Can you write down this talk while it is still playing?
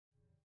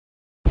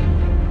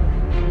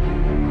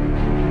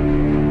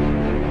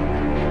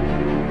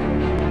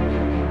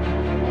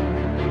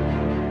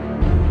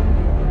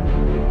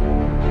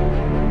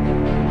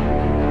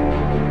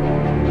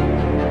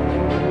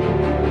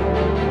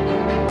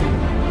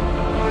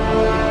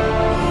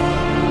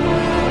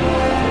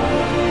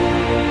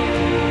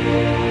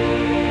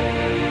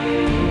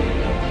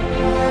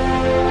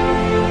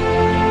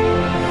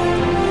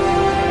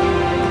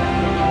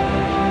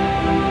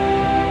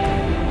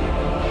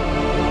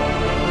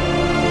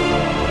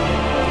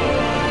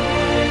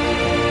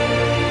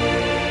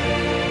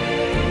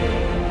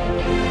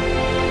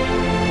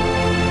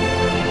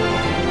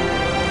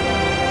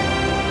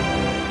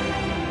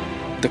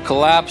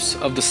collapse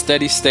of the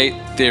steady-state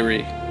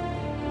theory.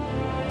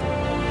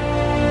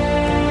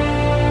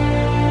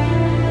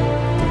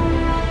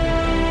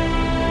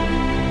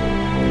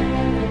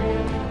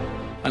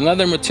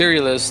 Another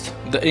materialist,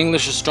 the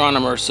English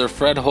astronomer Sir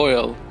Fred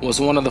Hoyle, was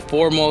one of the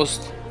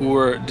foremost who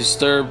were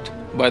disturbed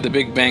by the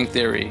Big Bang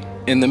theory.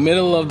 In the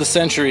middle of the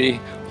century,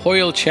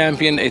 Hoyle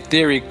championed a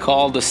theory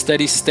called the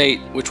steady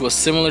state, which was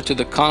similar to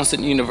the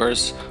constant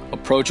universe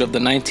approach of the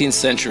 19th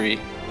century.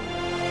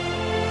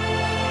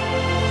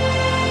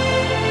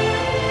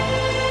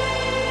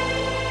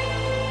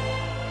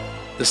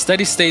 The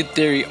steady state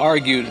theory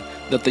argued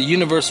that the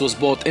universe was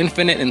both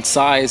infinite in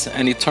size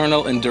and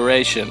eternal in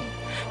duration.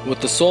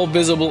 With the sole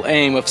visible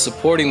aim of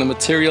supporting the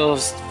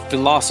materialist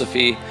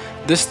philosophy,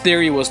 this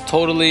theory was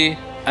totally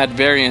at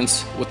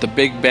variance with the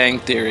Big Bang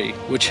theory,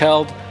 which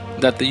held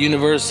that the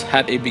universe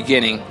had a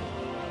beginning.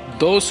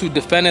 Those who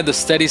defended the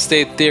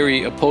steady-state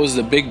theory opposed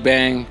the Big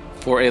Bang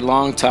for a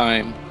long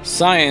time.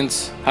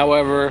 Science,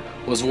 however,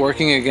 was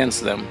working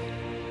against them.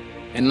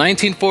 In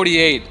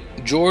 1948,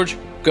 George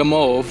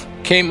Gamow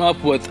came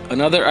up with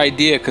another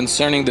idea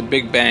concerning the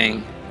Big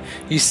Bang.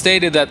 He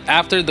stated that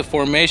after the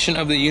formation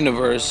of the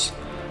universe,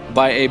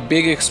 by a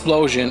big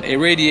explosion, a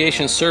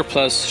radiation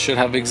surplus should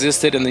have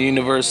existed in the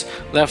universe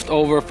left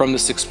over from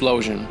this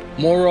explosion.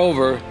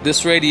 Moreover,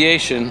 this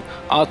radiation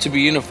ought to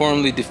be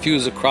uniformly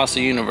diffused across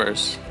the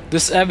universe.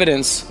 This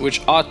evidence,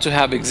 which ought to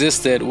have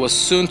existed, was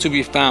soon to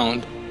be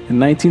found. In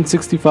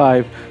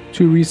 1965,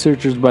 two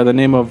researchers by the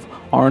name of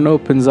Arno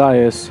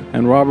Penzias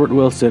and Robert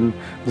Wilson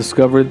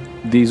discovered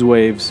these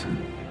waves.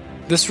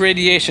 This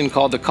radiation,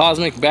 called the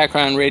cosmic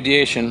background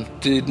radiation,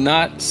 did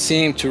not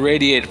seem to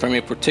radiate from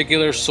a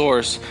particular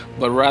source,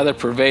 but rather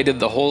pervaded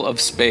the whole of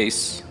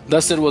space.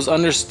 Thus it was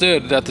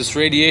understood that this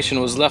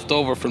radiation was left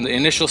over from the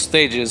initial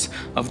stages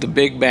of the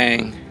Big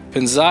Bang.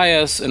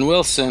 Penzias and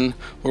Wilson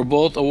were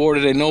both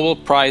awarded a Nobel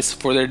Prize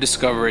for their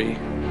discovery.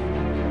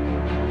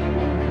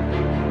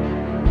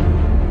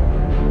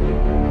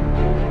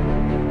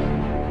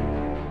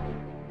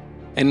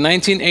 In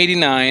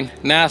 1989,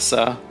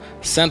 NASA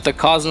sent the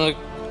Cosmic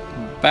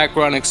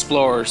Background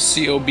Explorer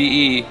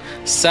 (COBE)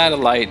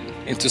 satellite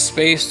into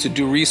space to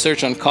do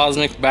research on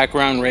cosmic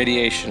background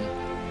radiation.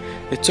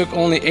 It took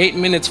only 8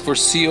 minutes for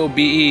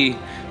COBE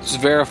to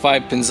verify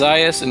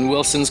Penzias and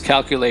Wilson's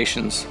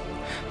calculations.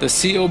 The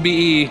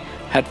COBE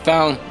had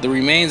found the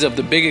remains of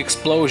the big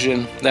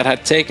explosion that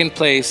had taken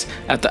place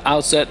at the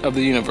outset of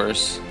the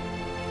universe.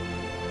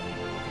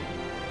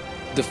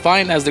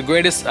 Defined as the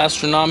greatest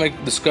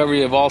astronomical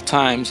discovery of all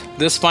times,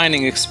 this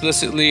finding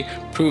explicitly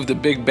proved the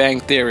Big Bang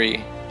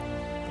theory.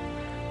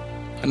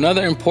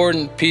 Another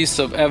important piece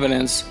of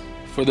evidence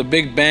for the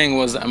Big Bang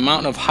was the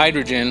amount of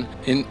hydrogen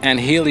and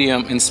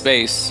helium in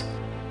space.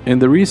 In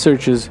the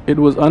researches, it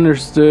was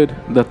understood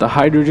that the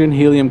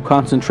hydrogen-helium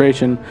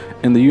concentration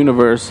in the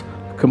universe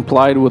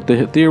complied with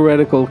the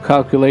theoretical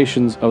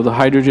calculations of the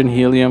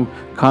hydrogen-helium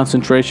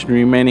concentration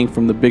remaining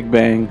from the Big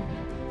Bang.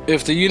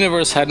 If the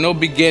universe had no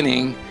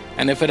beginning,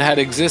 and if it had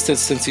existed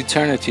since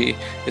eternity,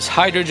 its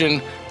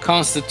hydrogen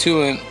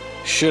constituent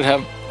should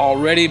have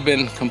already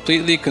been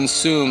completely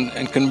consumed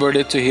and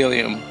converted to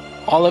helium.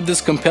 All of this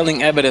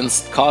compelling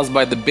evidence caused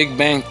by the Big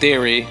Bang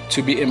theory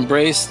to be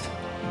embraced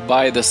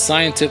by the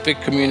scientific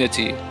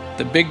community.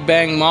 The Big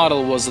Bang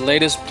model was the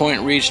latest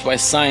point reached by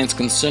science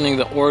concerning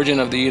the origin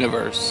of the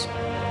universe.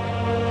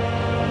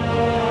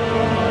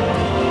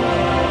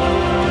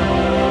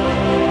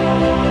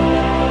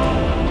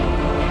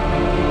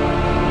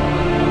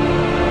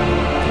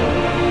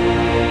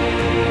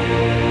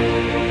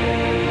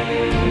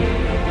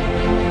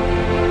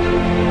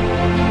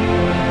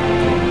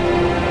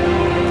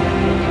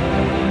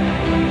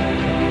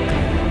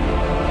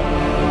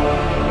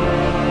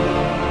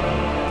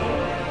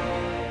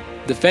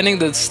 Defending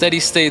the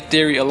steady-state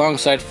theory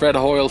alongside Fred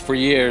Hoyle for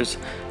years,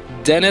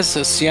 Dennis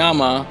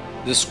Sciama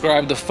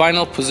described the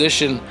final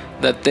position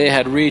that they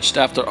had reached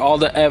after all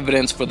the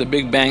evidence for the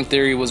Big Bang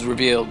theory was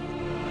revealed.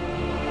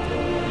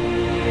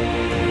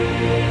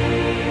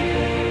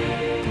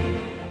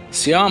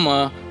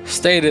 Sciama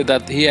stated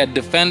that he had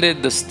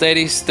defended the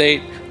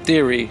steady-state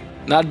theory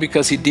not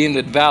because he deemed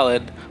it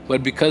valid,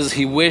 but because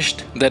he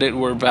wished that it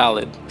were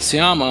valid.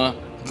 Sciama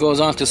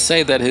goes on to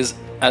say that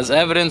as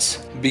evidence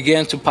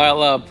began to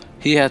pile up,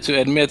 he had to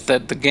admit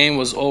that the game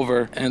was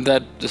over and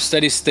that the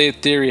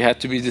steady-state theory had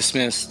to be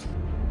dismissed.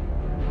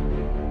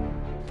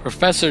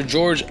 Professor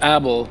George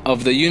Abel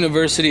of the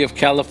University of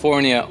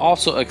California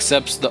also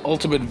accepts the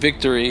ultimate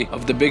victory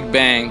of the Big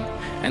Bang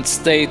and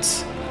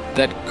states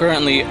that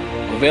currently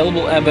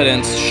available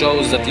evidence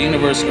shows that the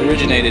universe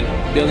originated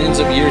billions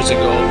of years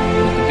ago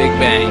with the Big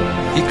Bang.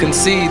 He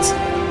concedes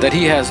that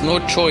he has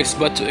no choice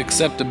but to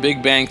accept the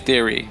Big Bang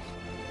theory.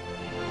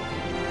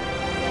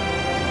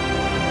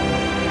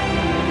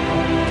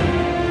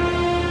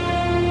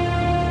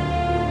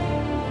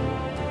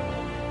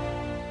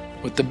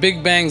 With the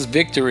Big Bang's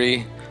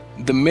victory,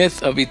 the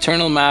myth of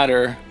eternal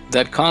matter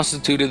that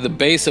constituted the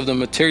base of the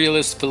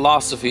materialist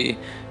philosophy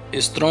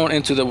is thrown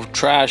into the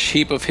trash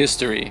heap of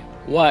history.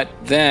 What,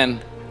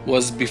 then,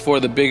 was before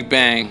the Big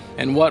Bang,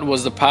 and what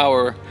was the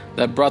power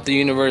that brought the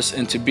universe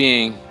into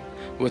being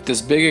with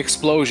this big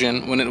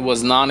explosion when it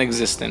was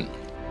non-existent.